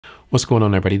What's going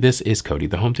on, everybody? This is Cody,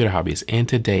 the home theater hobbyist, and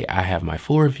today I have my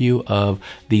full review of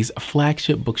these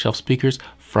flagship bookshelf speakers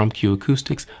from Q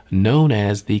Acoustics, known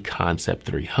as the Concept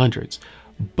 300s.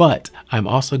 But I'm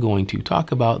also going to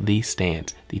talk about the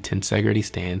stands, the Tensegrity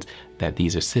stands that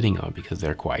these are sitting on, because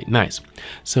they're quite nice.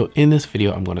 So in this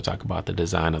video, I'm going to talk about the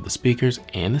design of the speakers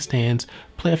and the stands,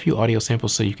 play a few audio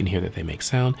samples so you can hear that they make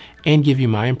sound, and give you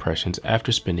my impressions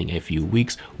after spending a few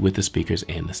weeks with the speakers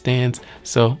and the stands.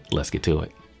 So let's get to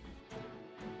it.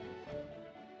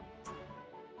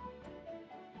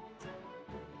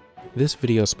 This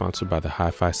video is sponsored by the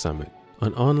Hi-Fi Summit,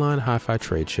 an online hi-fi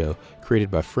trade show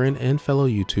created by friend and fellow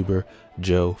YouTuber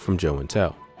Joe from Joe and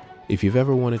Tell. If you've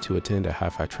ever wanted to attend a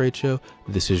hi-fi trade show,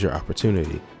 this is your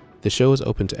opportunity. The show is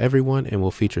open to everyone and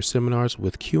will feature seminars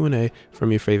with Q&A from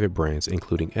your favorite brands,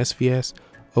 including SVS,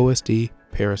 OSD,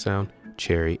 Parasound,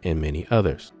 Cherry, and many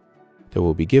others. There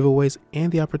will be giveaways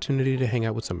and the opportunity to hang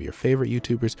out with some of your favorite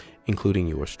YouTubers, including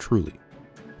yours truly.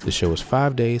 The show is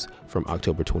 5 days from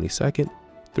October 22nd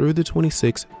through the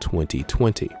 26th,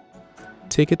 2020.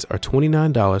 Tickets are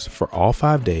 $29 for all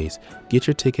 5 days. Get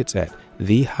your tickets at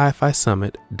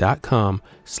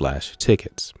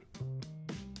thehifisummit.com/tickets.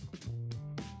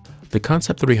 The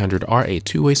Concept 300 are a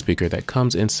two-way speaker that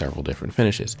comes in several different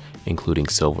finishes, including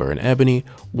silver and ebony,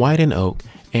 white and oak,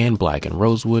 and black and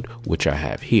rosewood, which I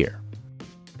have here.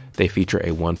 They feature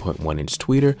a 1.1-inch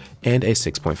tweeter and a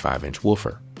 6.5-inch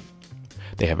woofer.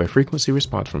 They have a frequency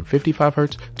response from 55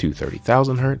 Hz to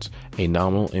 30,000 Hz, a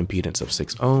nominal impedance of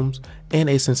 6 ohms, and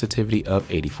a sensitivity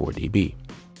of 84 dB.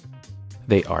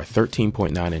 They are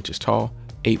 13.9 inches tall,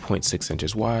 8.6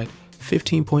 inches wide,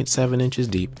 15.7 inches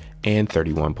deep, and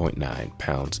 31.9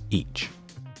 pounds each.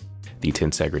 The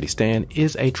Tensegrity stand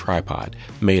is a tripod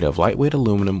made of lightweight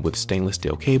aluminum with stainless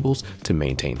steel cables to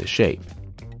maintain the shape.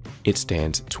 It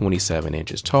stands 27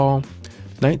 inches tall,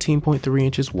 19.3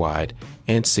 inches wide,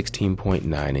 and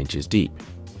 16.9 inches deep.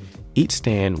 Each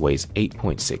stand weighs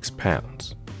 8.6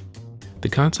 pounds. The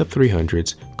Concept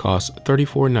 300s cost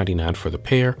 $34.99 for the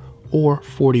pair or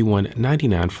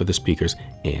 $41.99 for the speakers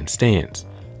and stands.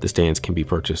 The stands can be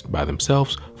purchased by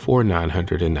themselves for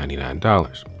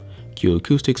 $999. Q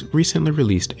Acoustics recently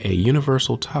released a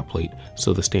universal top plate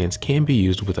so the stands can be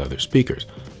used with other speakers.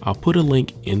 I'll put a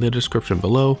link in the description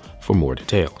below for more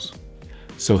details.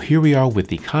 So here we are with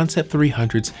the Concept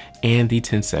 300s and the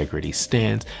Tensegrity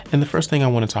stands. And the first thing I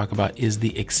want to talk about is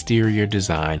the exterior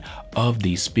design of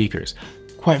these speakers.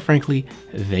 Quite frankly,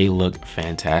 they look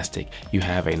fantastic. You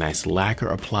have a nice lacquer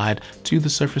applied to the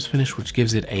surface finish, which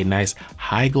gives it a nice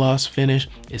high gloss finish.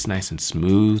 It's nice and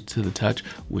smooth to the touch,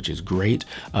 which is great.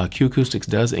 Q Acoustics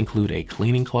does include a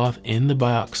cleaning cloth in the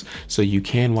box, so you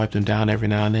can wipe them down every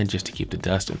now and then just to keep the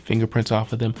dust and fingerprints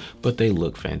off of them, but they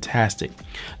look fantastic.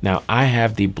 Now, I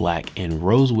have the black and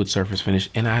rosewood surface finish,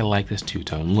 and I like this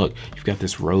two-tone look. You've got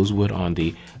this rosewood on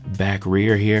the back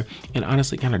rear here, and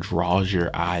honestly kind of draws your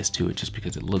eyes to it just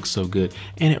because it looks so good,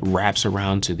 and it wraps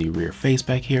around to the rear face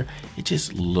back here. It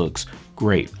just looks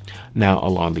great. Now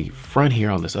along the front here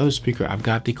on this other speaker, I've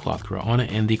got the cloth grill on it,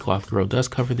 and the cloth grill does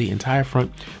cover the entire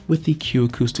front with the Q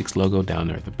Acoustics logo down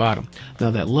there at the bottom.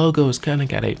 Now that logo has kind of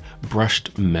got a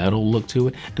brushed metal look to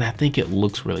it, and I think it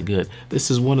looks really good. This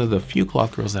is one of the few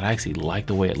cloth grills that I actually like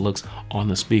the way it looks on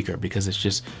the speaker, because it's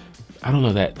just, I don't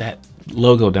know, that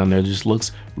logo down there just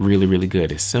looks really, really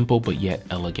good. It's simple, but yet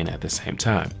elegant at the same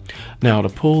time. Now to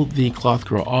pull the cloth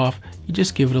grill off, you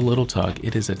just give it a little tug.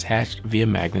 It is attached via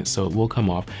magnet, so it will come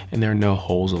off, and there are no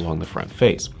holes along the front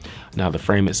face. Now the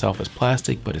frame itself is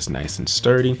plastic, but it's nice and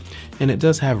sturdy, and it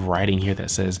does have writing here that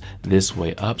says "this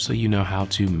way up," so you know how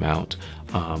to mount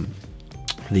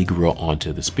the grill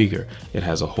onto the speaker. It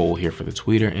has a hole here for the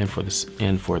tweeter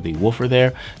and for the woofer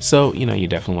there, so you know you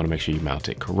definitely want to make sure you mount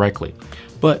it correctly.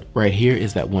 But right here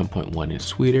is that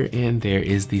 1.1-inch tweeter, and there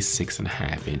is the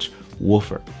 6.5-inch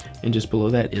woofer, and just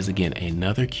below that is again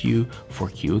another Q for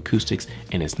Q Acoustics,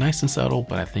 and it's nice and subtle,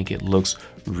 but I think it looks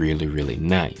really, really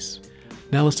nice.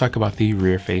 Now let's talk about the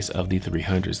rear face of the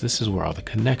 300s. This is where all the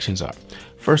connections are.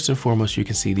 First and foremost, you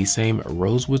can see the same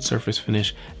rosewood surface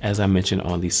finish as I mentioned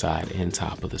on the side and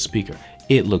top of the speaker.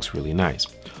 It looks really nice.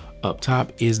 Up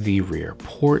top is the rear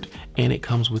port, and it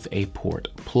comes with a port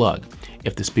plug.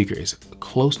 If the speaker is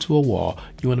close to a wall,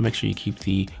 you want to make sure you keep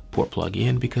the port plug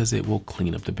in, because it will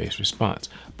clean up the bass response.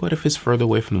 But if it's further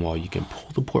away from the wall, you can pull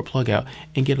the port plug out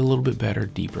and get a little bit better,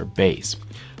 deeper bass.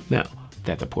 Now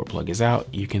that the port plug is out,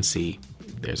 you can see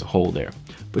there's a hole there,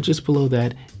 but just below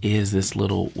that is this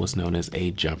little, what's known as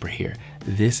a jumper here.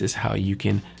 This is how you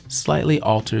can slightly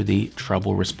alter the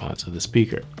treble response of the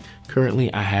speaker.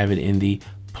 Currently I have it in the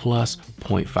plus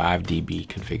 0.5 dB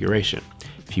configuration.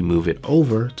 If you move it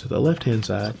over to the left hand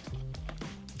side,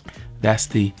 that's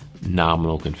the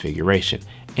nominal configuration.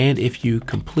 And if you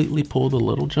completely pull the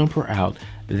little jumper out,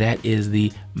 that is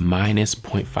the minus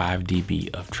 0.5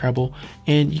 dB of treble,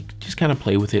 and you just kind of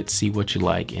play with it, see what you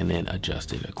like, and then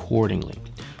adjust it accordingly.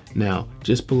 Now,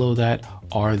 just below that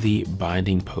are the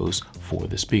binding posts for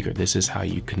the speaker. This is how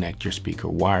you connect your speaker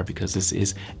wire, because this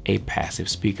is a passive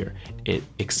speaker. It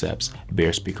accepts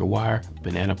bare speaker wire,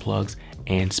 banana plugs,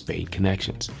 and spade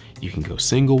connections. You can go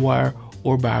single wire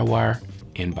or by wire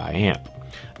and by amp.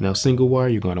 Now, single wire,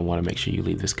 you're going to want to make sure you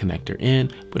leave this connector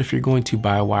in, but if you're going to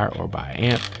by wire or by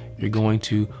amp, you're going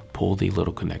to pull the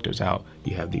little connectors out.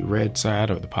 You have the red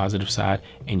side or the positive side,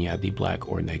 and you have the black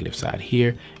or negative side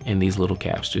here, and these little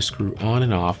caps just screw on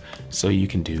and off so you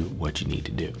can do what you need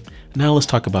to do. Now let's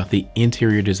talk about the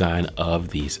interior design of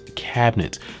these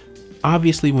cabinets.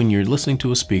 Obviously, when you're listening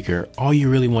to a speaker, all you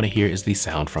really want to hear is the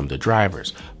sound from the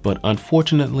drivers. But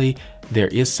unfortunately, there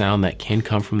is sound that can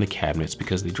come from the cabinets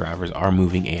because the drivers are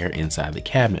moving air inside the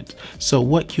cabinets. So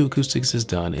what Q Acoustics has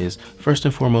done is, first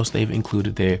and foremost, they've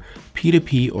included their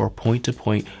P2P or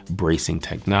point-to-point bracing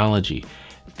technology.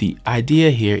 The idea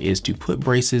here is to put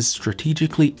braces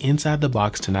strategically inside the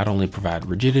box to not only provide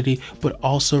rigidity, but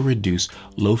also reduce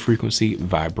low frequency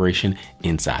vibration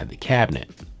inside the cabinet.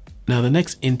 Now, the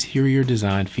next interior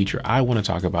design feature I want to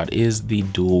talk about is the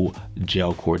dual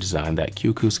gel core design that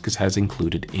Q Acoustics has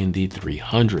included in the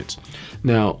 300s.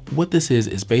 Now, what this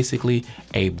is basically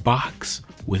a box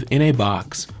within a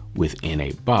box within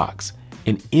a box.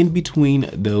 And in between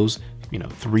those,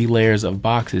 3 layers of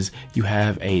boxes, you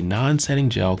have a non-setting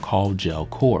gel called gel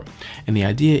core. And the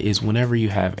idea is whenever you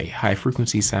have a high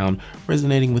frequency sound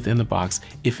resonating within the box,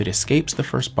 if it escapes the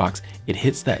first box, it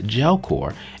hits that gel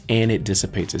core and it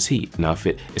dissipates its heat. Now, if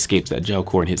it escapes that gel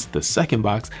core and hits the second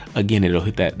box, again, it'll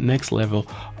hit that next level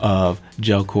of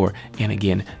gel core and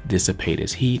again, dissipate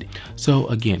its heat. So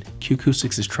again, Q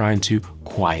Acoustics is trying to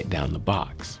quiet down the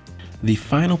box. The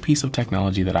final piece of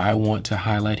technology that I want to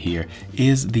highlight here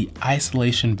is the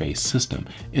isolation-based system.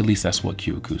 At least that's what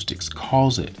Q Acoustics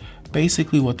calls it.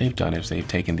 Basically what they've done is they've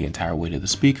taken the entire weight of the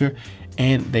speaker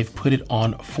and they've put it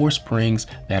on 4 springs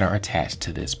that are attached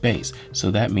to this base. So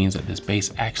that means that this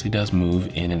base actually does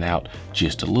move in and out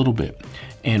just a little bit.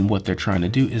 And what they're trying to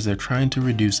do is they're trying to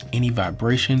reduce any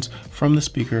vibrations from the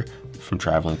speaker from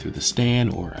traveling through the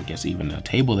stand, or I guess even a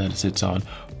table that it sits on,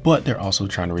 but they're also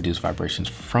trying to reduce vibrations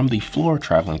from the floor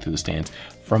traveling through the stands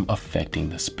from affecting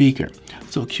the speaker.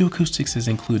 So Q Acoustics has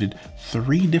included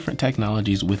 3 different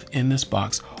technologies within this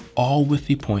box, all with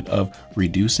the point of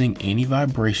reducing any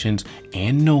vibrations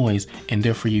and noise, and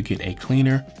therefore you get a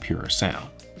cleaner, purer sound.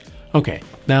 Okay,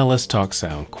 now let's talk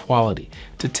sound quality.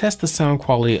 To test the sound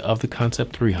quality of the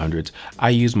Concept 300s,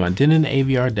 I use my Denon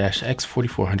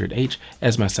AVR-X4400H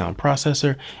as my sound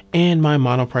processor and my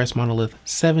Monoprice Monolith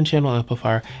 7-channel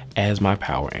amplifier as my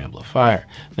power amplifier.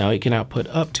 Now it can output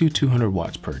up to 200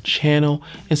 watts per channel,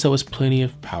 and so it's plenty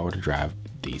of power to drive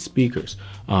these speakers.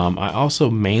 I also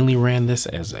mainly ran this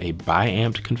as a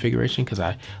bi-amped configuration because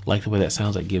I like the way that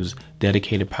sounds. It gives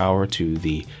dedicated power to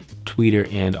the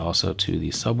tweeter and also to the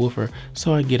subwoofer,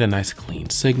 so I get a nice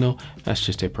clean signal. That's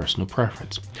just a personal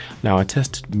preference. Now, I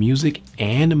tested music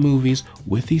and movies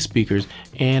with these speakers,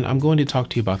 and I'm going to talk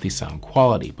to you about the sound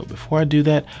quality. But before I do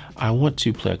that, I want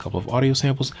to play a couple of audio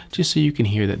samples just so you can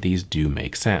hear that these do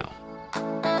make sound.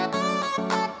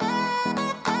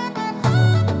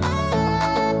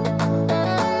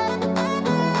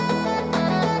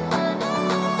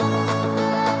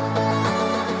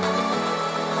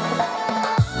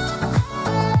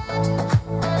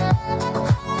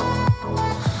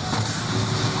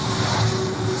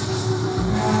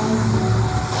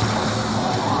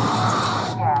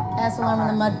 Alarm in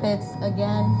the mud pits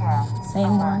again.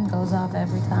 Same one goes off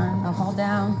every time. I'll hold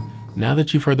down. Now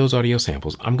that you've heard those audio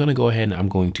samples, I'm going to go ahead and I'm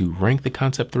going to rank the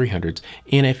Concept 300s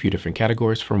in a few different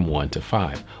categories from 1 to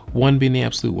 5. 1 being the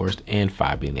absolute worst and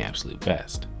 5 being the absolute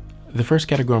best. The first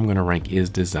category I'm going to rank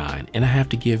is design, and I have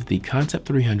to give the Concept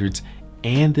 300s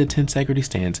and the Tensegrity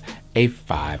stands a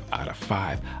 5 out of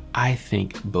 5. I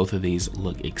think both of these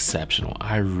look exceptional.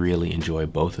 I really enjoy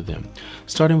both of them.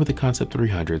 Starting with the Concept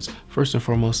 300s, first and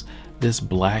foremost, this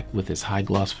black with this high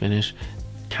gloss finish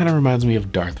kind of reminds me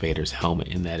of Darth Vader's helmet,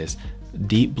 in that it's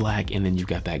deep black and then you've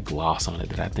got that gloss on it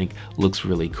that I think looks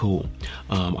really cool.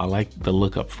 I like the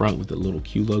look up front with the little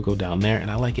Q logo down there,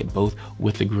 and I like it both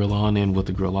with the grill on and with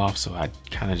the grill off, so I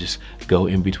kind of just go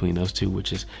in between those two,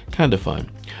 which is kind of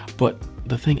fun. But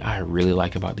the thing I really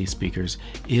like about these speakers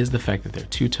is the fact that they're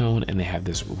two-tone and they have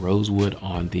this rosewood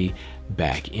on the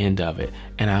back end of it.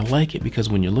 And I like it because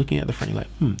when you're looking at the front, you're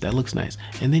like, that looks nice.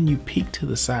 And then you peek to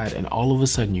the side and all of a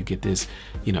sudden you get this,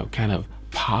 kind of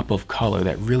pop of color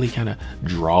that really kind of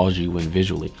draws you in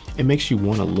visually. It makes you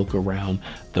want to look around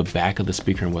the back of the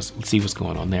speaker and see what's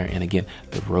going on there. And again,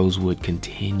 the rosewood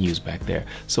continues back there.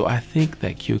 So I think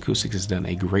that Q Acoustics has done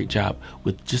a great job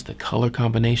with just the color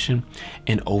combination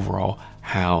and overall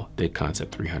how the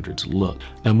Concept 300s look.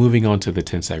 Now moving on to the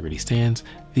Tensegrity stands,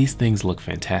 these things look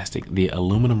fantastic. The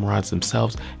aluminum rods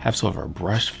themselves have sort of a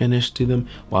brush finish to them,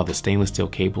 while the stainless steel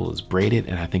cable is braided,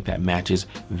 and I think that matches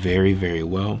very, very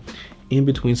well. In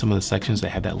between some of the sections, they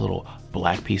have that little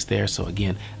black piece there. So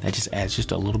again, that just adds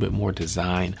just a little bit more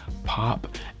design pop,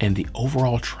 and the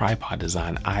overall tripod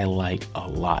design I like a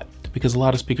lot, because a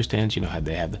lot of speaker stands, you know,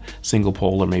 they have the single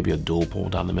pole or maybe a dual pole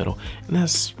down the middle, and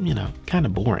that's, you know, kind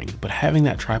of boring. But having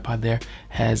that tripod there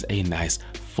has a nice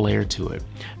flair to it.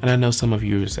 And I know some of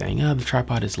you are saying, oh, the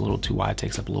tripod is a little too wide,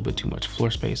 takes up a little bit too much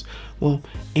floor space. Well,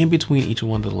 in between each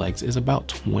one of the legs is about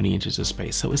 20 inches of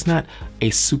space. So it's not a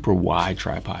super wide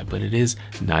tripod, but it is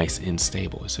nice and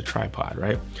stable. It's a tripod,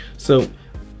 right? So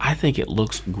I think it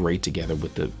looks great together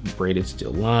with the braided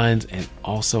steel lines and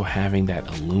also having that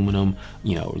aluminum,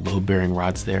 you know, load bearing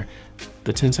rods there.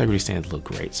 The Tensegrity stands look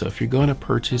great. So if you're going to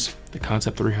purchase the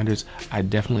Concept 300s, I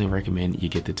definitely recommend you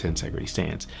get the Tensegrity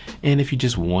stands. And if you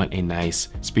just want a nice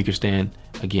speaker stand,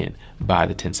 again, buy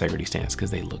the Tensegrity stands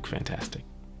because they look fantastic.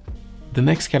 The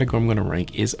next category I'm going to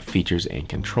rank is features and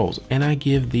controls, and I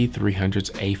give the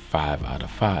 300s a 5 out of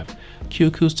 5. Q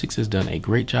Acoustics has done a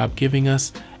great job giving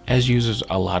us, as users,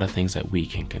 a lot of things that we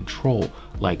can control,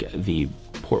 like the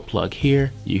port plug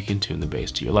here, you can tune the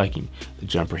bass to your liking. The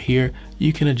jumper here,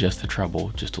 you can adjust the treble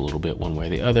just a little bit one way or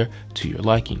the other to your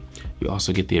liking. You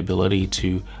also get the ability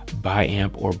to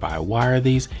bi-amp or bi-wire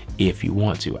these if you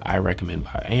want to. I recommend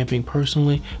bi-amping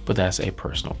personally, but that's a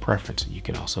personal preference. You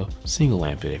can also single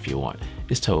amp it if you want.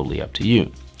 It's totally up to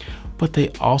you. But they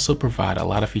also provide a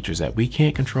lot of features that we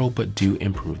can't control but do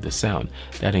improve the sound.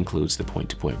 That includes the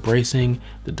point-to-point bracing,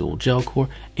 the dual gel core,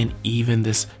 and even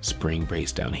this spring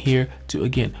brace down here to,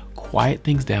 again, quiet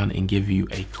things down and give you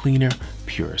a cleaner,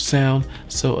 pure sound.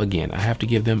 So again, I have to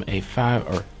give them a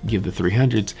 5, or give the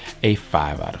 300s a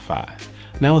 5 out of 5.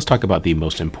 Now let's talk about the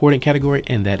most important category,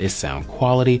 and that is sound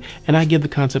quality, and I give the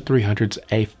Concept 300s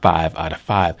a 5 out of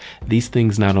 5. These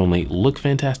things not only look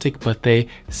fantastic, but they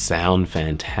sound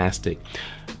fantastic.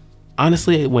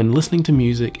 Honestly, when listening to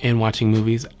music and watching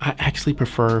movies, I actually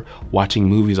prefer watching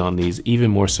movies on these even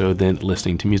more so than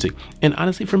listening to music. And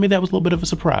honestly, for me, that was a little bit of a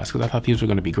surprise because I thought these were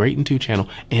going to be great in 2-channel,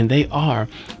 and they are,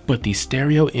 but the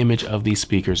stereo image of these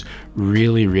speakers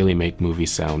really, really make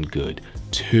movies sound good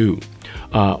too.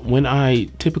 When I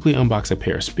typically unbox a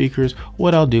pair of speakers,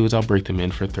 what I'll do is I'll break them in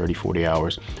for 30-40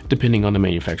 hours, depending on the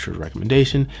manufacturer's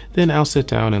recommendation. Then I'll sit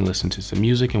down and listen to some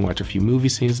music and watch a few movie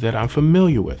scenes that I'm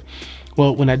familiar with.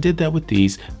 Well, when I did that with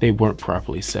these, they weren't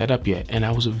properly set up yet, and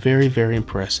I was very, very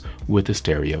impressed with the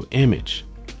stereo image.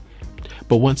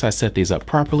 But once I set these up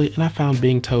properly, and I found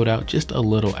being towed out just a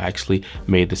little actually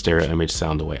made the stereo image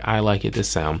sound the way I like it to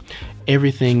sound.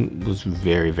 Everything was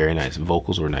very, very nice.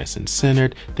 Vocals were nice and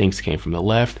centered. Things came from the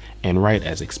left and right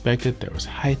as expected. There was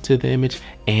height to the image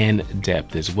and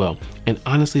depth as well. And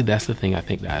honestly, that's the thing I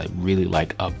think that I really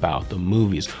like about the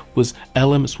movies, was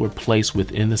elements were placed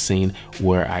within the scene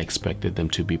where I expected them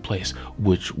to be placed,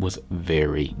 which was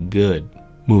very good.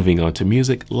 Moving on to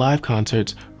music, live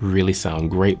concerts really sound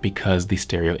great because the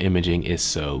stereo imaging is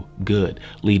so good.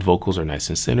 Lead vocals are nice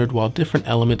and centered while different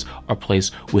elements are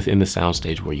placed within the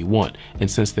soundstage where you want. And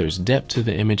since there's depth to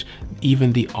the image,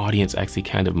 even the audience actually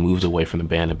kind of moves away from the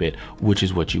band a bit, which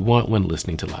is what you want when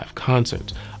listening to live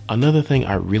concerts. Another thing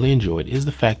I really enjoyed is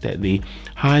the fact that the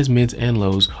highs, mids, and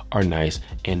lows are nice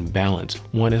and balanced.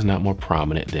 One is not more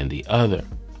prominent than the other.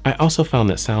 I also found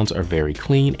that sounds are very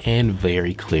clean and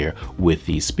very clear with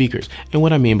these speakers. And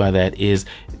what I mean by that is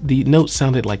the notes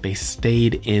sounded like they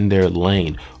stayed in their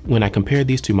lane. When I compared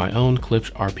these to my own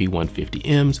Klipsch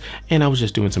RP150Ms, and I was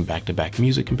just doing some back-to-back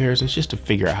music comparisons just to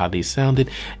figure out how these sounded,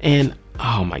 and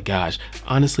oh my gosh,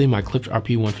 honestly, my Klipsch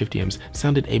RP150Ms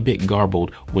sounded a bit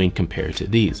garbled when compared to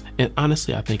these. And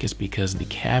honestly, I think it's because the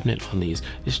cabinet on these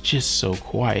is just so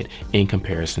quiet in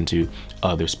comparison to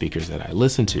other speakers that I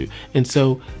listen to. And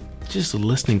so just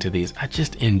listening to these, I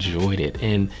just enjoyed it,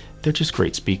 and they're just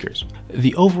great speakers.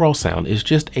 The overall sound is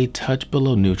just a touch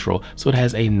below neutral, so it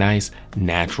has a nice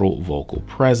natural vocal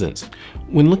presence.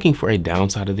 When looking for a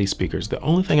downside of these speakers, the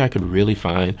only thing I could really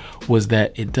find was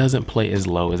that it doesn't play as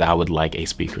low as I would like a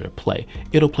speaker to play.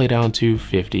 It'll play down to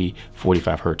 50,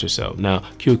 45 hertz or so. Now,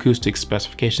 Q Acoustic's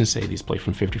specifications say these play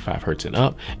from 55 hertz and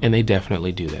up, and they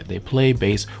definitely do that. They play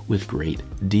bass with great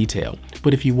detail.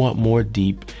 But if you want more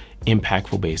deep,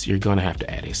 impactful bass, you're gonna have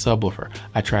to add a subwoofer.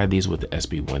 I tried these with the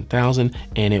SB110 SB1000,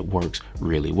 and it works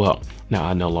really well. Now,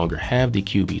 I no longer have the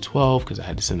QB12 because I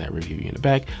had to send that review unit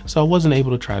back, so I wasn't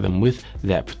able to try them with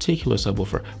that particular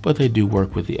subwoofer, but they do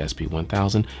work with the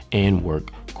SB1000 and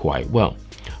work quite well.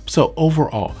 So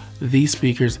overall, these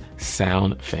speakers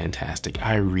sound fantastic.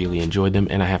 I really enjoyed them,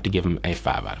 and I have to give them a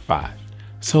 5 out of 5.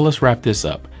 So let's wrap this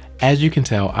up. As you can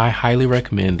tell, I highly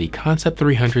recommend the Concept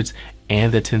 300s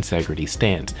and the Tensegrity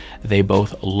stands. They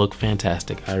both look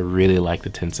fantastic. I really like the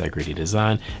Tensegrity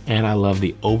design, and I love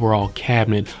the overall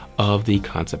cabinet of the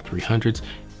Concept 300s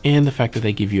and the fact that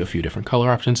they give you a few different color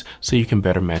options so you can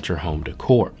better match your home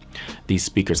decor. These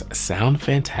speakers sound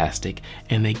fantastic,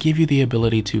 and they give you the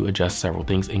ability to adjust several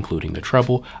things, including the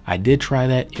treble. I did try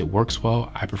that. It works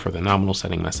well. I prefer the nominal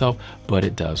setting myself, but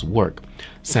it does work.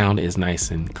 Sound is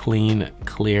nice and clean,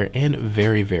 clear, and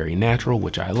very, very natural,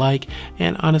 which I like.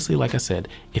 And honestly, like I said,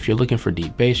 if you're looking for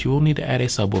deep bass, you will need to add a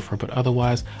subwoofer, but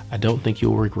otherwise, I don't think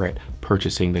you'll regret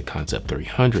purchasing the Concept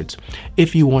 300s.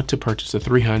 If you want to purchase the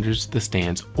 300s, the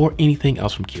stands, or anything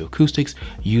else from Q Acoustics,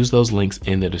 use those links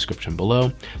in the description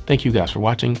below. Thank you guys for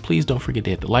watching. Please don't forget to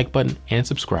hit the like button and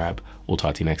subscribe. We'll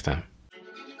talk to you next time.